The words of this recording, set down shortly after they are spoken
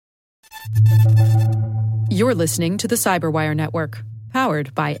You're listening to the Cyberwire Network,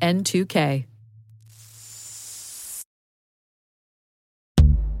 powered by N2K.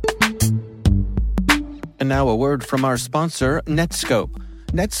 And now a word from our sponsor, Netskope.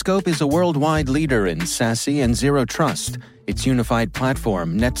 Netskope is a worldwide leader in SASE and Zero Trust. Its unified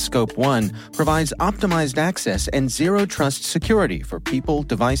platform, Netskope One, provides optimized access and Zero Trust security for people,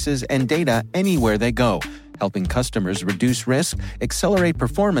 devices, and data anywhere they go, helping customers reduce risk, accelerate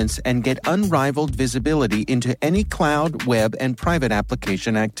performance, and get unrivaled visibility into any cloud, web, and private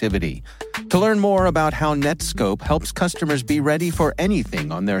application activity. To learn more about how Netskope helps customers be ready for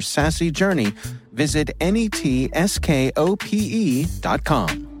anything on their SASE journey, visit netskope.com.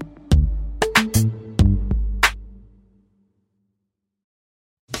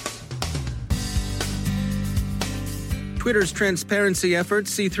 Twitter's transparency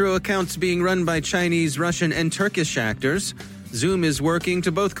efforts see through accounts being run by Chinese, Russian, and Turkish actors. Zoom is working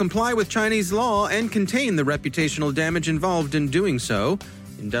to both comply with Chinese law and contain the reputational damage involved in doing so.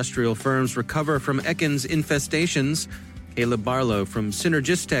 Industrial firms recover from Ekans infestations. Caleb Barlow from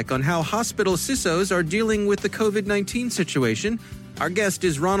Synergistech on how hospital CISOs are dealing with the COVID-19 situation. Our guest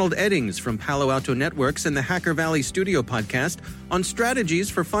is Ronald Eddings from Palo Alto Networks and the Hacker Valley Studio podcast on strategies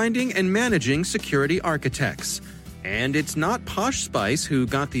for finding and managing security architects. And it's not Posh Spice who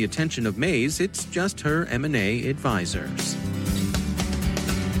got the attention of Maze, it's just her M&A advisors.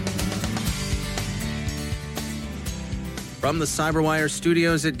 From the Cyberwire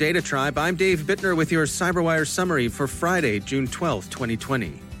studios at Data Tribe, I'm Dave Bittner with your Cyberwire summary for Friday, June 12,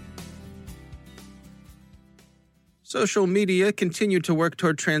 2020. Social media continue to work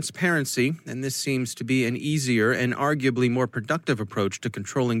toward transparency, and this seems to be an easier and arguably more productive approach to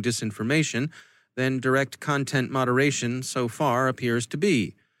controlling disinformation than direct content moderation so far appears to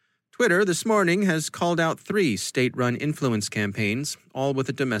be. Twitter this morning has called out 3 state-run influence campaigns, all with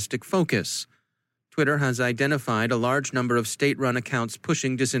a domestic focus. Twitter has identified a large number of state-run accounts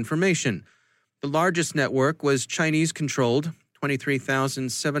pushing disinformation. The largest network was Chinese-controlled,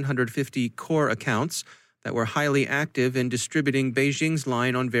 23,750 core accounts that were highly active in distributing Beijing's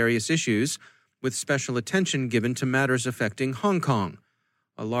line on various issues, with special attention given to matters affecting Hong Kong.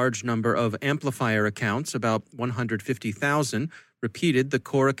 A large number of amplifier accounts, about 150,000, repeated the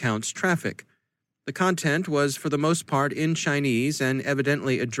core account's traffic. The content was for the most part in Chinese and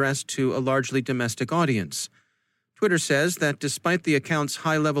evidently addressed to a largely domestic audience. Twitter says that despite the account's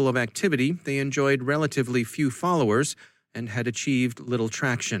high level of activity, they enjoyed relatively few followers and had achieved little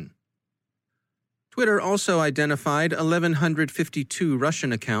traction. Twitter also identified 1,152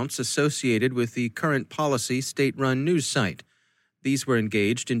 Russian accounts associated with the current policy state-run news site. These were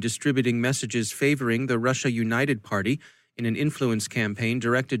engaged in distributing messages favoring the Russia United Party in an influence campaign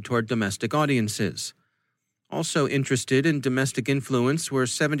directed toward domestic audiences. Also interested in domestic influence were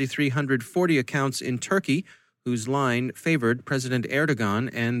 7,340 accounts in Turkey, whose line favored President Erdogan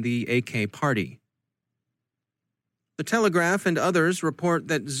and the AK party. The Telegraph and others report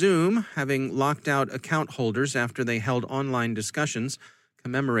that Zoom, having locked out account holders after they held online discussions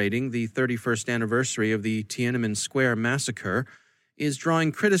commemorating the 31st anniversary of the Tiananmen Square massacre, is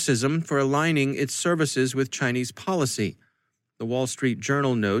drawing criticism for aligning its services with Chinese policy. The Wall Street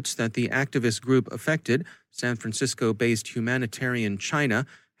Journal notes that the activist group affected, San Francisco-based Humanitarian China,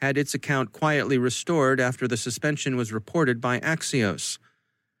 had its account quietly restored after the suspension was reported by Axios.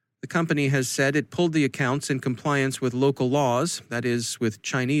 The company has said it pulled the accounts in compliance with local laws, that is, with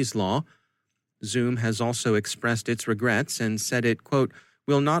Chinese law. Zoom has also expressed its regrets and said it, quote,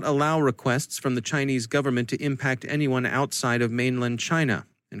 will not allow requests from the Chinese government to impact anyone outside of mainland China,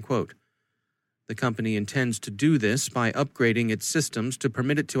 end quote. The company intends to do this by upgrading its systems to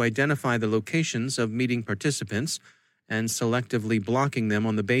permit it to identify the locations of meeting participants and selectively blocking them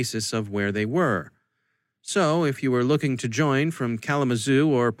on the basis of where they were. So, if you were looking to join from Kalamazoo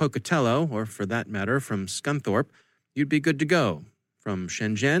or Pocatello, or for that matter from Scunthorpe, you'd be good to go. From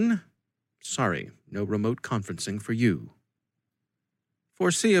Shenzhen? Sorry, no remote conferencing for you.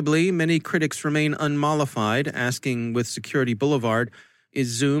 Foreseeably, many critics remain unmollified, asking with Security Boulevard, is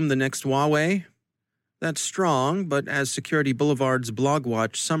Zoom the next Huawei? That's strong, but as Security Boulevard's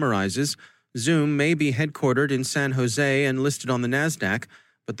BlogWatch summarizes, Zoom may be headquartered in San Jose and listed on the NASDAQ,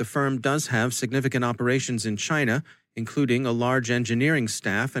 but the firm does have significant operations in China, including a large engineering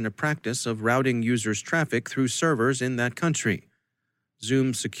staff and a practice of routing users' traffic through servers in that country.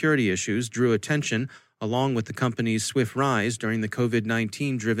 Zoom's security issues drew attention, along with the company's swift rise during the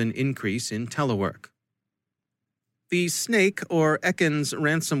COVID-19-driven increase in telework. The Snake, or Ekans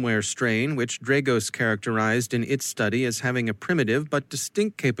ransomware strain, which Dragos characterized in its study as having a primitive but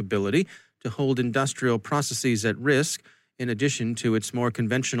distinct capability to hold industrial processes at risk, in addition to its more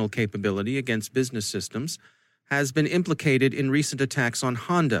conventional capability against business systems, has been implicated in recent attacks on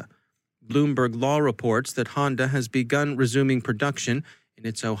Honda. Bloomberg Law reports that Honda has begun resuming production in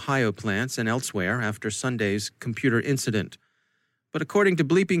its Ohio plants and elsewhere after Sunday's computer incident. But according to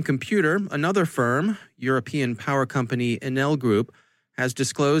Bleeping Computer, another firm, European power company Enil Group, has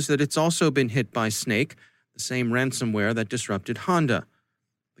disclosed that it's also been hit by Snake, the same ransomware that disrupted Honda.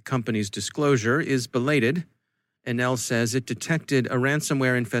 The company's disclosure is belated. Enel says it detected a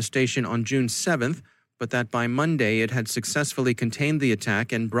ransomware infestation on June 7th, but that by Monday it had successfully contained the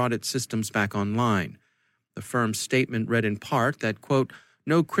attack and brought its systems back online. The firm's statement read in part that, quote,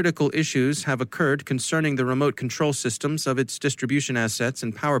 no critical issues have occurred concerning the remote control systems of its distribution assets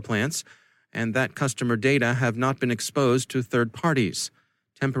and power plants, and that customer data have not been exposed to third parties.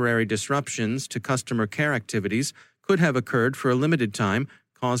 Temporary disruptions to customer care activities could have occurred for a limited time,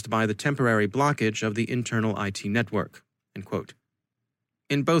 caused by the temporary blockage of the internal IT network. End quote.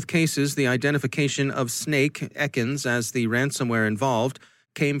 In both cases, the identification of Snake, Ekans, as the ransomware involved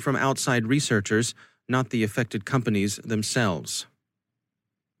came from outside researchers, not the affected companies themselves.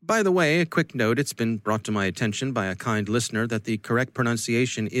 By the way, a quick note, it's been brought to my attention by a kind listener that the correct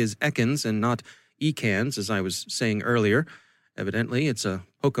pronunciation is Ekans and not Ekans, as I was saying earlier. Evidently, it's a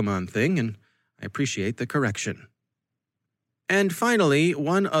Pokemon thing, and I appreciate the correction. And finally,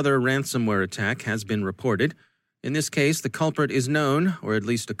 one other ransomware attack has been reported. In this case, the culprit is known, or at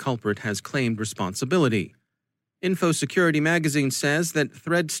least a culprit has claimed responsibility. InfoSecurity magazine says that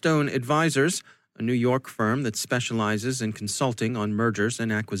Threadstone Advisors, a New York firm that specializes in consulting on mergers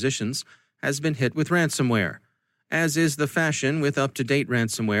and acquisitions, has been hit with ransomware. As is the fashion with up-to-date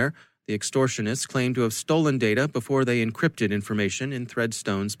ransomware, the extortionists claim to have stolen data before they encrypted information in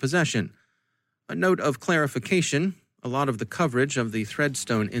Threadstone's possession. A note of clarification, a lot of the coverage of the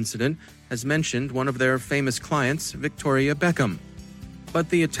Threadstone incident has mentioned one of their famous clients, Victoria Beckham.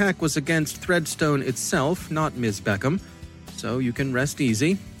 But the attack was against Threadstone itself, not Ms. Beckham, so you can rest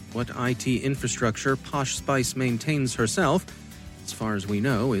easy. What IT infrastructure Posh Spice maintains herself, as far as we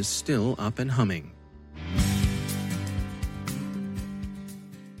know, is still up and humming.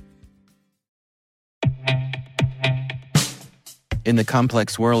 In the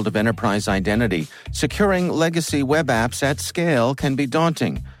complex world of enterprise identity, securing legacy web apps at scale can be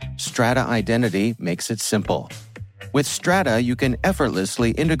daunting. Strata Identity makes it simple. With Strata, you can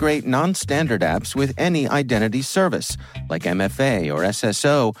effortlessly integrate non-standard apps with any identity service, like MFA or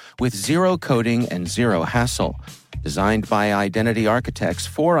SSO, with zero coding and zero hassle. Designed by identity architects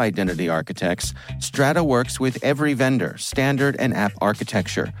for identity architects, Strata works with every vendor, standard, and app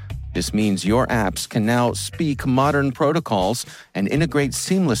architecture. This means your apps can now speak modern protocols and integrate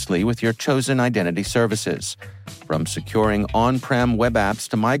seamlessly with your chosen identity services. From securing on-prem web apps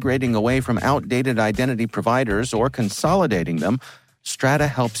to migrating away from outdated identity providers or consolidating them, Strata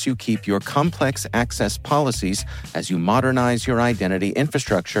helps you keep your complex access policies as you modernize your identity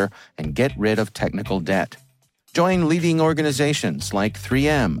infrastructure and get rid of technical debt. Join leading organizations like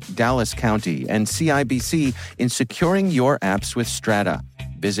 3M, Dallas County, and CIBC in securing your apps with Strata.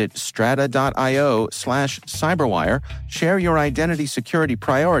 Visit strata.io/cyberwire, share your identity security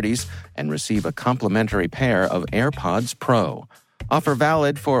priorities, and receive a complimentary pair of AirPods Pro. Offer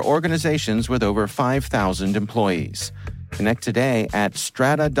valid for organizations with over 5,000 employees. Connect today at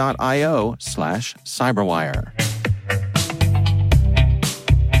strata.io/cyberwire.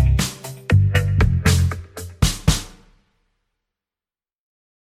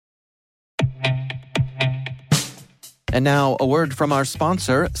 And now, a word from our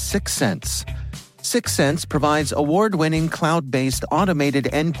sponsor, 6sense. 6sense provides award-winning cloud-based automated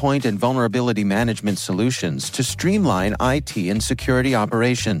endpoint and vulnerability management solutions to streamline IT and security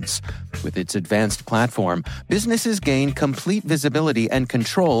operations. With its advanced platform, businesses gain complete visibility and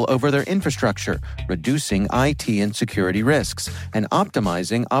control over their infrastructure, reducing IT and security risks and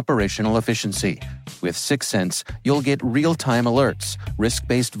optimizing operational efficiency. With 6sense, you'll get real-time alerts,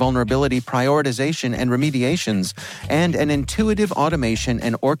 risk-based vulnerability prioritization and remediations, and an intuitive automation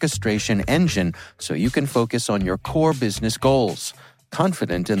and orchestration engine so you can focus on your core business goals.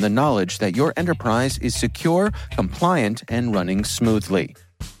 Confident in the knowledge that your enterprise is secure, compliant, and running smoothly.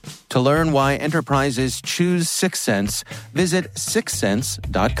 To learn why enterprises choose 6sense, visit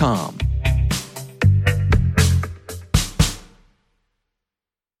 6sense.com.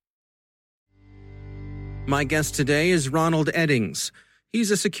 My guest today is Ronald Eddings. He's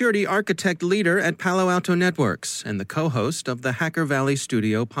a security architect leader at Palo Alto Networks and the co-host of the Hacker Valley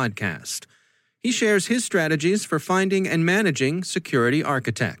Studio podcast. He shares his strategies for finding and managing security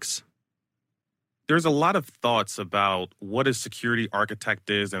architects. There's a lot of thoughts about what a security architect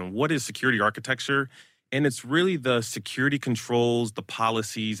is and what is security architecture. And it's really the security controls, the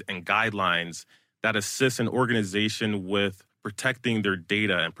policies, and guidelines that assist an organization with protecting their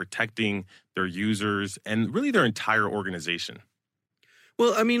data and protecting their users and really their entire organization.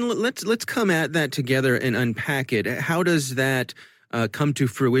 Well, I mean, let's come at that together and unpack it. How does that come to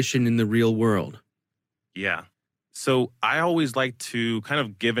fruition in the real world? Yeah. So I always like to kind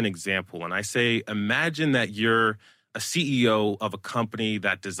of give an example. And I say, imagine that you're a CEO of a company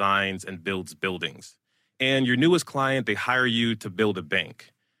that designs and builds buildings. And your newest client, they hire you to build a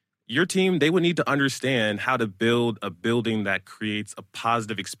bank. Your team, they would need to understand how to build a building that creates a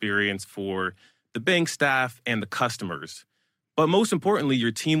positive experience for the bank staff and the customers. But most importantly,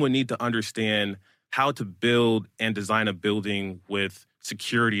 your team would need to understand how to build and design a building with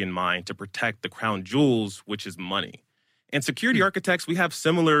security in mind to protect the crown jewels, which is money. And security architects, we have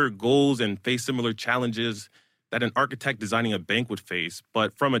similar goals and face similar challenges that an architect designing a bank would face,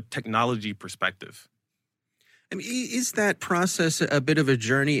 but from a technology perspective. I mean, is that process a bit of a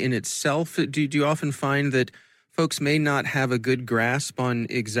journey in itself? Do you often find that folks may not have a good grasp on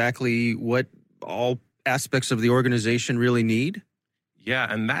exactly what all aspects of the organization really need? Yeah,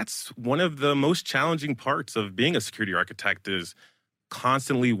 and that's one of the most challenging parts of being a security architect is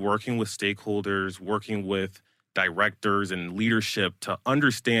constantly working with stakeholders, working with directors and leadership to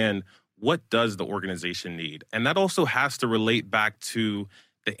understand what does the organization need. And that also has to relate back to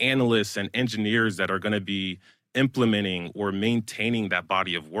the analysts and engineers that are going to be implementing or maintaining that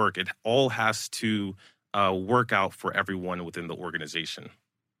body of work. It all has to work out for everyone within the organization.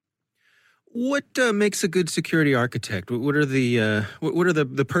 What makes a good security architect? What are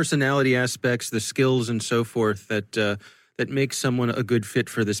the personality aspects, the skills, and so forth that make someone a good fit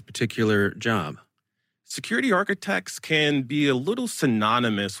for this particular job? Security architects can be a little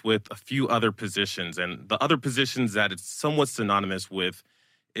synonymous with a few other positions, and the other positions that it's somewhat synonymous with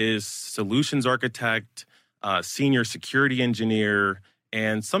is solutions architect, senior security engineer,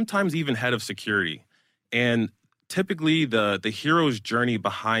 and sometimes even head of security. And typically, the hero's journey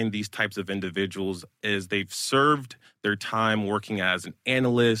behind these types of individuals is they've served their time working as an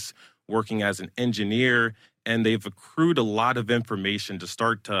analyst, working as an engineer, and they've accrued a lot of information to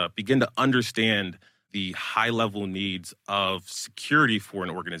start to begin to understand the high-level needs of security for an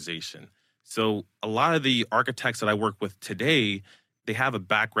organization. So a lot of the architects that I work with today, they have a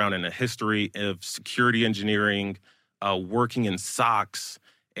background and a history of security engineering, working in SOCs,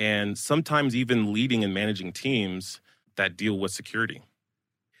 and sometimes even leading and managing teams that deal with security.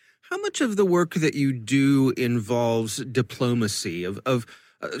 How much of the work that you do involves diplomacy, of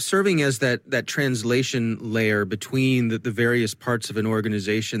serving as that translation layer between the various parts of an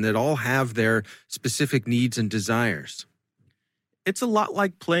organization that all have their specific needs and desires? It's a lot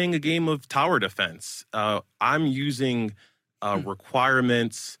like playing a game of tower defense. I'm using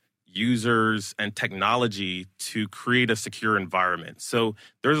requirements, users, and technology to create a secure environment. So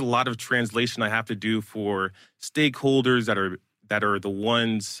there's a lot of translation I have to do for stakeholders that are the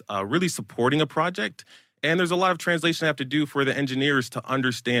ones really supporting a project. And there's a lot of translation I have to do for the engineers to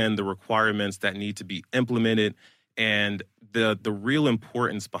understand the requirements that need to be implemented and the real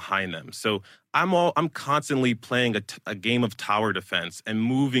importance behind them. So I'm constantly playing a game of tower defense and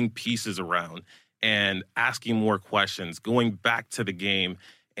moving pieces around and asking more questions, going back to the game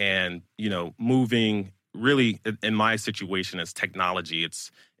and, moving really in my situation as technology.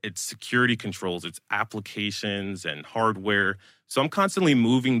 It's security controls, it's applications and hardware. So I'm constantly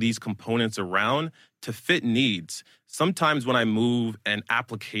moving these components around to fit needs. Sometimes when I move an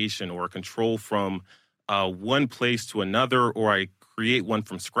application or a control from one place to another, or I create one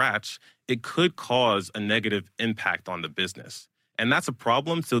from scratch, it could cause a negative impact on the business. And that's a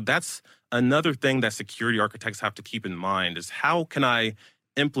problem. So that's another thing that security architects have to keep in mind is how can I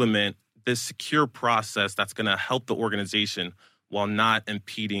implement this secure process that's going to help the organization while not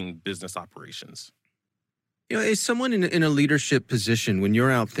impeding business operations. As someone in a leadership position, when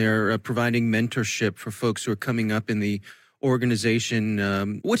you're out there providing mentorship for folks who are coming up in the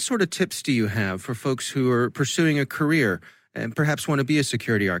organization, what sort of tips do you have for folks who are pursuing a career and perhaps want to be a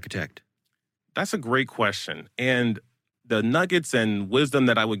security architect? That's a great question. And the nuggets and wisdom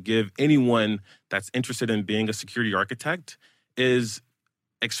that I would give anyone that's interested in being a security architect is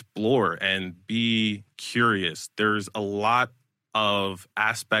explore and be curious. There's a lot of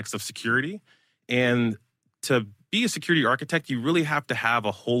aspects of security, and to be a security architect, you really have to have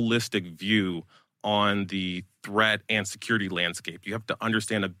a holistic view on the threat and security landscape. You have to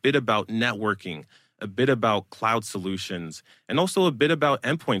understand a bit about networking, a bit about cloud solutions, and also a bit about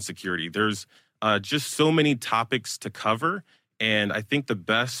endpoint security. There's just so many topics to cover, and I think the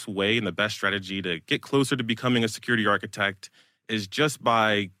best way and the best strategy to get closer to becoming a security architect is just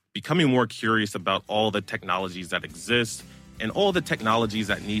by becoming more curious about all the technologies that exist and all the technologies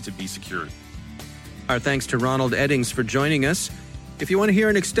that need to be secured. Our thanks to Ronald Eddings for joining us. If you want to hear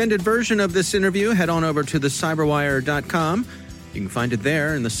an extended version of this interview, head on over to thecyberwire.com. You can find it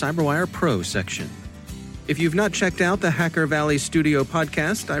there in the CyberWire Pro section. If you've not checked out the Hacker Valley Studio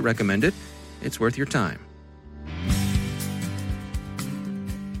podcast, I recommend it. It's worth your time.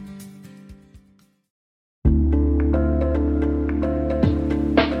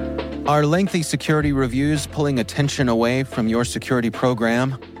 Are lengthy security reviews pulling attention away from your security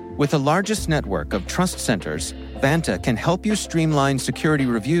program? With the largest network of trust centers, Vanta can help you streamline security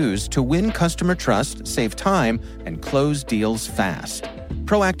reviews to win customer trust, save time, and close deals fast.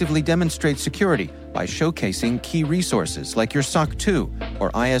 Proactively demonstrate security by showcasing key resources like your SOC 2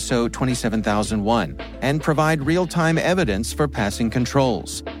 or ISO 27001 and provide real-time evidence for passing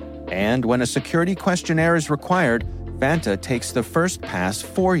controls. And when a security questionnaire is required, Vanta takes the first pass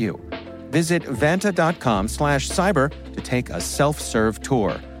for you. Visit vanta.com/cyber to take a self-serve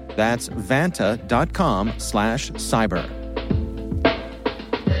tour. That's vanta.com/cyber.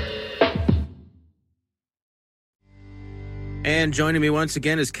 And joining me once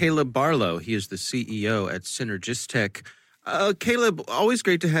again is Caleb Barlow. He is the CEO at Synergistech. Caleb, always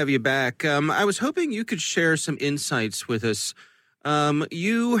great to have you back. I was hoping you could share some insights with us.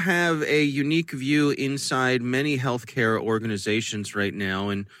 You have a unique view inside many healthcare organizations right now,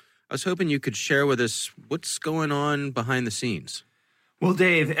 and I was hoping you could share with us what's going on behind the scenes. Well,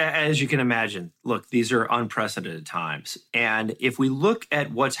 Dave, as you can imagine, look, these are unprecedented times. And if we look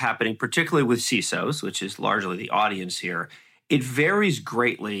at what's happening, particularly with CISOs, which is largely the audience here, it varies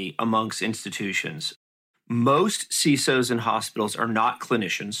greatly amongst institutions. Most CISOs in hospitals are not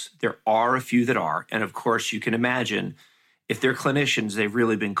clinicians. There are a few that are. And of course, you can imagine if they're clinicians, they've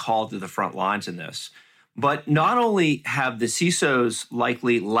really been called to the front lines in this. But not only have the CISOs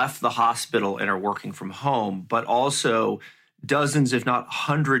likely left the hospital and are working from home, but also dozens, if not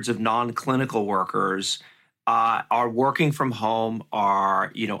hundreds of non-clinical workers are working from home,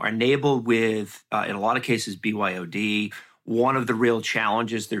 are enabled with, in a lot of cases, BYOD. One of the real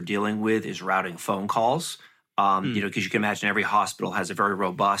challenges they're dealing with is routing phone calls, because you can imagine every hospital has a very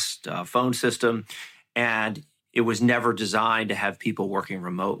robust phone system, and it was never designed to have people working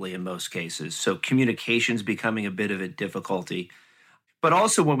remotely in most cases. So communication's becoming a bit of a difficulty. But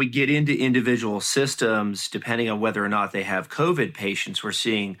also when we get into individual systems, depending on whether or not they have COVID patients, we're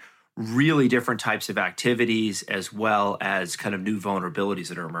seeing really different types of activities as well as kind of new vulnerabilities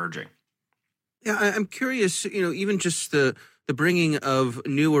that are emerging. Yeah, I'm curious, even just the bringing of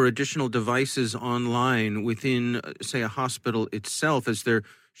new or additional devices online within, say, a hospital itself as they're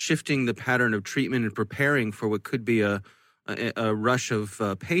shifting the pattern of treatment and preparing for what could be a rush of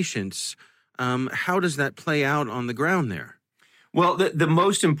patients. How does that play out on the ground there? Well, the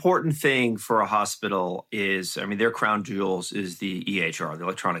most important thing for a hospital is, their crown jewels is the EHR, the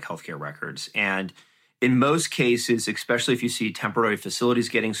electronic healthcare records. And in most cases, especially if you see temporary facilities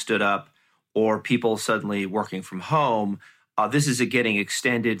getting stood up or people suddenly working from home, this is getting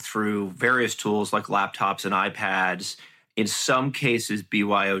extended through various tools like laptops and iPads, in some cases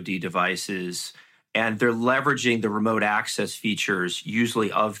BYOD devices, and they're leveraging the remote access features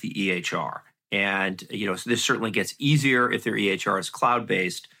usually of the EHR. And, so this certainly gets easier if their EHR is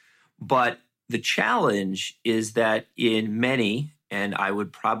cloud-based. But the challenge is that in many, and I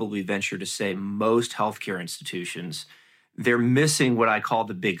would probably venture to say most healthcare institutions, they're missing what I call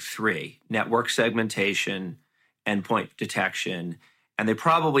the big three: network segmentation, endpoint detection, and they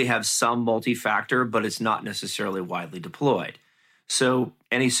probably have some multi-factor, but it's not necessarily widely deployed. So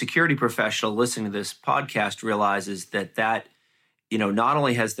any security professional listening to this podcast realizes that not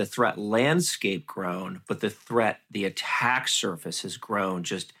only has the threat landscape grown, but the attack surface has grown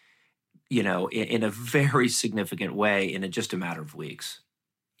just, in a very significant way in just a matter of weeks.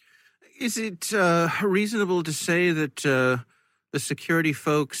 Is it reasonable to say that the security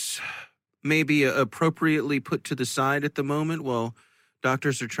folks may be appropriately put to the side at the moment while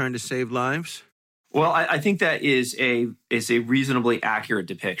doctors are trying to save lives? Well, I think that is a reasonably accurate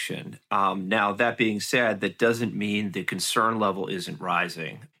depiction. Now, that being said, that doesn't mean the concern level isn't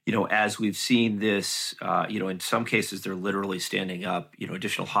rising. As we've seen this, in some cases, they're literally standing up,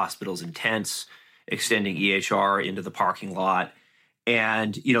 additional hospitals in tents, extending EHR into the parking lot.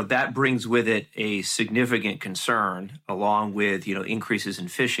 And, that brings with it a significant concern, along with, increases in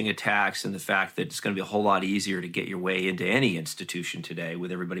phishing attacks and the fact that it's going to be a whole lot easier to get your way into any institution today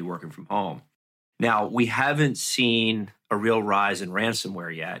with everybody working from home. Now, we haven't seen a real rise in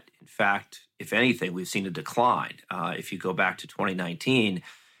ransomware yet. In fact, if anything, we've seen a decline. If you go back to 2019,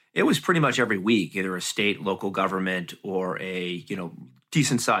 it was pretty much every week, either a state, local government, or a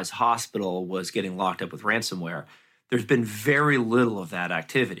decent-sized hospital was getting locked up with ransomware, there's been very little of that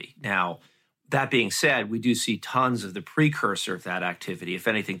activity. Now, that being said, we do see tons of the precursor of that activity. If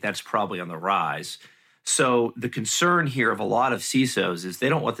anything, that's probably on the rise. So the concern here of a lot of CISOs is they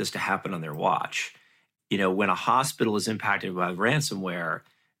don't want this to happen on their watch. When a hospital is impacted by ransomware,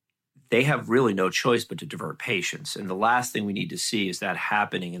 they have really no choice but to divert patients. And the last thing we need to see is that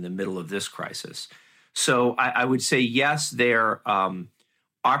happening in the middle of this crisis. So I would say, yes, they're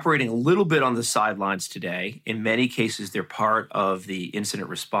operating a little bit on the sidelines today. In many cases, they're part of the incident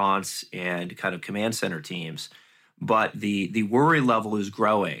response and kind of command center teams. But the worry level is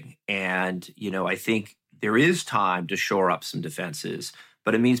growing. And, I think there is time to shore up some defenses,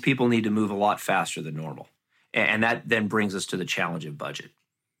 but it means people need to move a lot faster than normal. And that then brings us to the challenge of budget.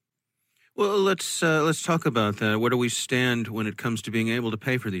 Well, let's talk about that. Where do we stand when it comes to being able to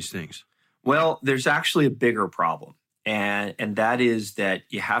pay for these things? Well, there's actually a bigger problem. And that is that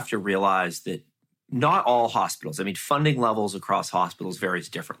you have to realize that not all hospitals, funding levels across hospitals varies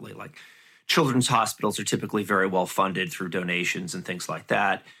differently. Like children's hospitals are typically very well funded through donations and things like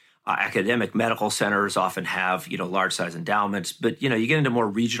that. Academic medical centers often have, large size endowments, but, you get into more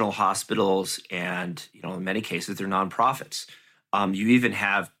regional hospitals and, in many cases, they're nonprofits.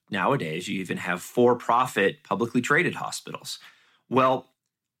 Nowadays, you even have for-profit publicly traded hospitals. Well,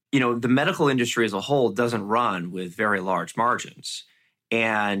 the medical industry as a whole doesn't run with very large margins.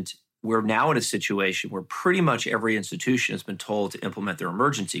 And we're now in a situation where pretty much every institution has been told to implement their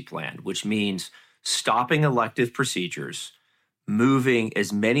emergency plan, which means stopping elective procedures, moving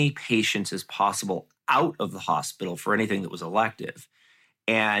as many patients as possible out of the hospital for anything that was elective,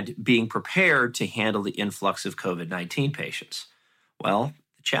 and being prepared to handle the influx of COVID-19 patients. Well,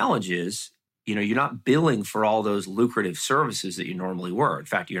 the challenge is, you're not billing for all those lucrative services that you normally were. In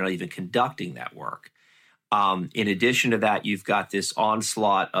fact, you're not even conducting that work. In addition to that, you've got this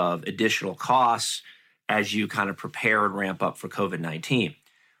onslaught of additional costs as you kind of prepare and ramp up for COVID-19.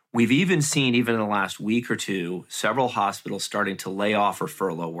 We've even seen, even in the last week or two, several hospitals starting to lay off or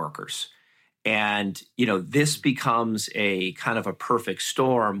furlough workers. And, this becomes a kind of a perfect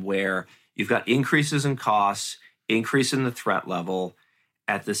storm where you've got increases in costs, increase in the threat level.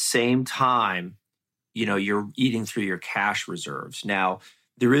 At the same time, you're eating through your cash reserves. Now,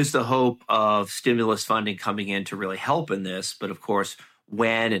 there is the hope of stimulus funding coming in to really help in this. But of course,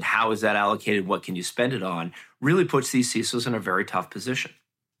 when and how is that allocated? What can you spend it on? Really puts these CISOs in a very tough position.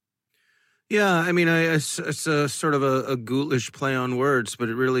 Yeah, it's a sort of a ghoulish play on words, but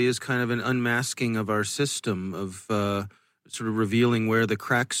it really is kind of an unmasking of our system, of sort of revealing where the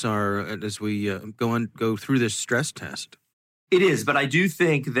cracks are as we go through this stress test. It is, but I do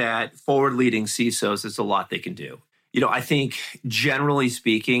think that forward-leading CISOs, there's a lot they can do. I think generally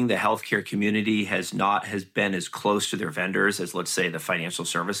speaking, the healthcare community has been as close to their vendors as, let's say, the financial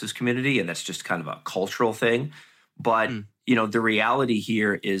services community, and that's just kind of a cultural thing. But the reality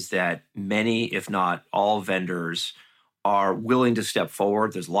here is that many, if not all, vendors are willing to step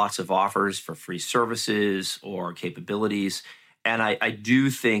forward. There's lots of offers for free services or capabilities. And I do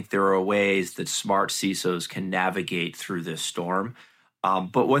think there are ways that smart CISOs can navigate through this storm.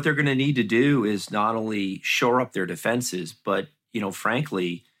 But what they're going to need to do is not only shore up their defenses, but,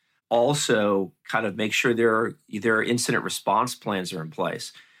 frankly, also kind of make sure their incident response plans are in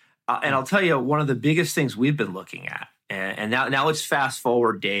place. And I'll tell you, one of the biggest things we've been looking at, and now let's fast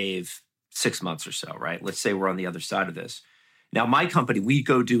forward, Dave, 6 months or so, right? Let's say we're on the other side of this. Now, my company, we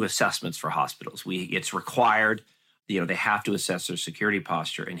go do assessments for hospitals. It's required. They have to assess their security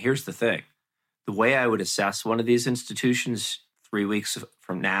posture. And here's the thing. The way I would assess one of these institutions 3 weeks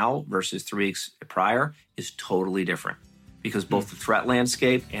from now versus 3 weeks prior is totally different because both the threat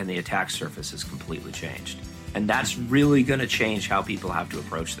landscape and the attack surface has completely changed. And that's really going to change how people have to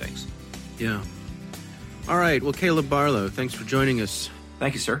approach things. Yeah. All right. Well, Caleb Barlow, thanks for joining us.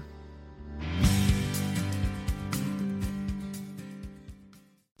 Thank you, sir.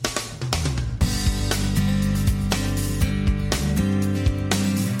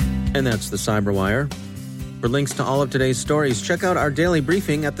 And that's the Cyberwire. For links to all of today's stories, check out our daily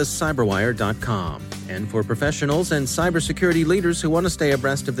briefing at thecyberwire.com. And for professionals and cybersecurity leaders who want to stay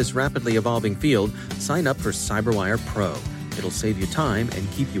abreast of this rapidly evolving field, sign up for Cyberwire Pro. It'll save you time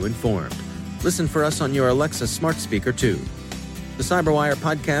and keep you informed. Listen for us on your Alexa smart speaker, too. The Cyberwire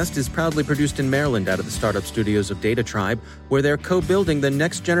podcast is proudly produced in Maryland out of the startup studios of Data Tribe, where they're co-building the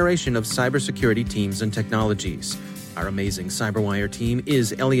next generation of cybersecurity teams and technologies. Our amazing Cyberwire team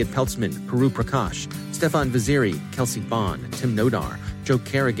is Elliot Peltzman, Puru Prakash, Stefan Vaziri, Kelsey Bond, Tim Nodar, Joe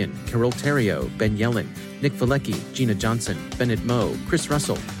Kerrigan, Carol Terrio, Ben Yellen, Nick Valecki, Gina Johnson, Bennett Moe, Chris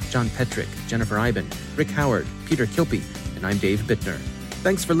Russell, John Petrick, Jennifer Iben, Rick Howard, Peter Kilpie, and I'm Dave Bittner.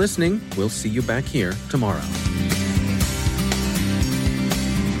 Thanks for listening. We'll see you back here tomorrow.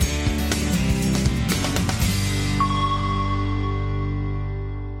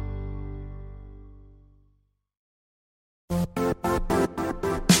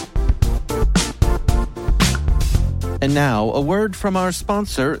 And now, a word from our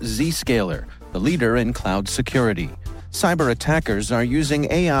sponsor, Zscaler, the leader in cloud security. Cyber attackers are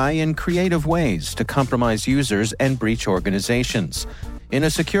using AI in creative ways to compromise users and breach organizations. In a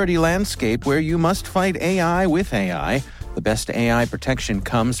security landscape where you must fight AI with AI, the best AI protection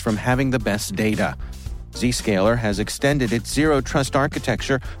comes from having the best data. Zscaler has extended its zero-trust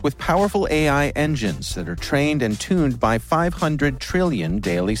architecture with powerful AI engines that are trained and tuned by 500 trillion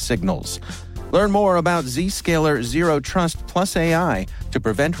daily signals. Learn more about Zscaler Zero Trust Plus AI to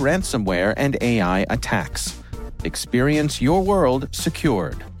prevent ransomware and AI attacks. Experience your world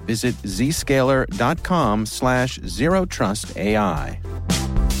secured. Visit zscaler.com/zerotrustai.